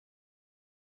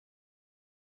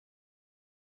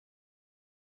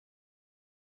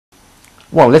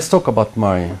Well, let's talk about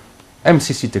my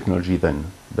MCC technology then,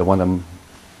 the one I'm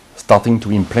starting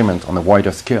to implement on a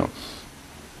wider scale.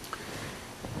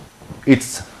 It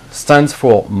stands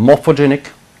for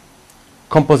Morphogenic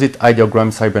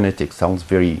Composite-ideogram Cybernetics. Sounds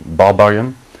very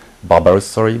barbarous,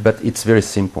 sorry, but it's very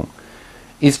simple.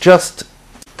 It's just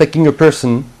taking a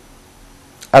person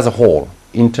as a whole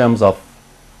in terms of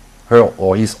her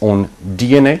or his own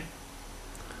DNA,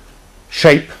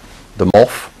 shape, the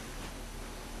morph,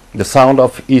 the sound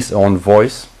of his own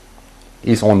voice,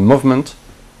 his own movement,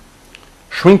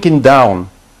 shrinking down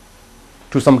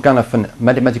to some kind of a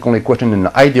mathematical equation in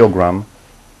an ideogram,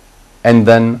 and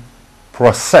then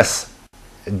process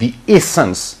the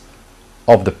essence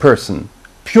of the person,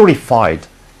 purified,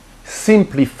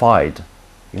 simplified,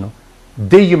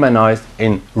 dehumanized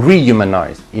and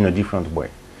rehumanized in a different way,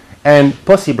 and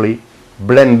possibly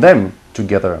blend them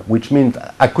together, which means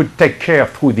I could take care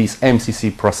through this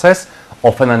MCC process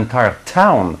of an entire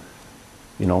town,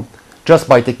 just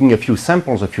by taking a few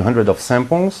samples, a few hundred of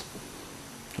samples,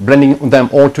 blending them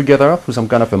all together through some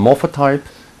kind of a morphotype,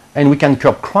 and we can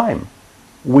curb crime.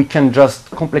 We can just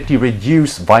completely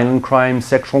reduce violent crime,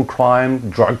 sexual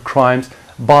crime, drug crimes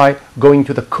by going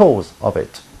to the cause of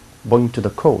it, going to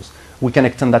the cause. We can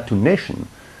extend that to nation.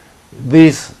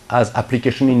 This has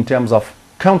application in terms of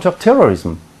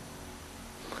counter-terrorism.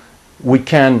 We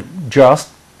can just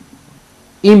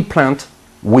implant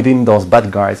within those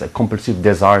bad guys a compulsive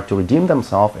desire to redeem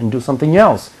themselves and do something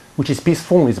else, which is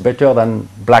peaceful, is better than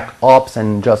black ops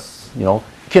and just,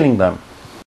 killing them.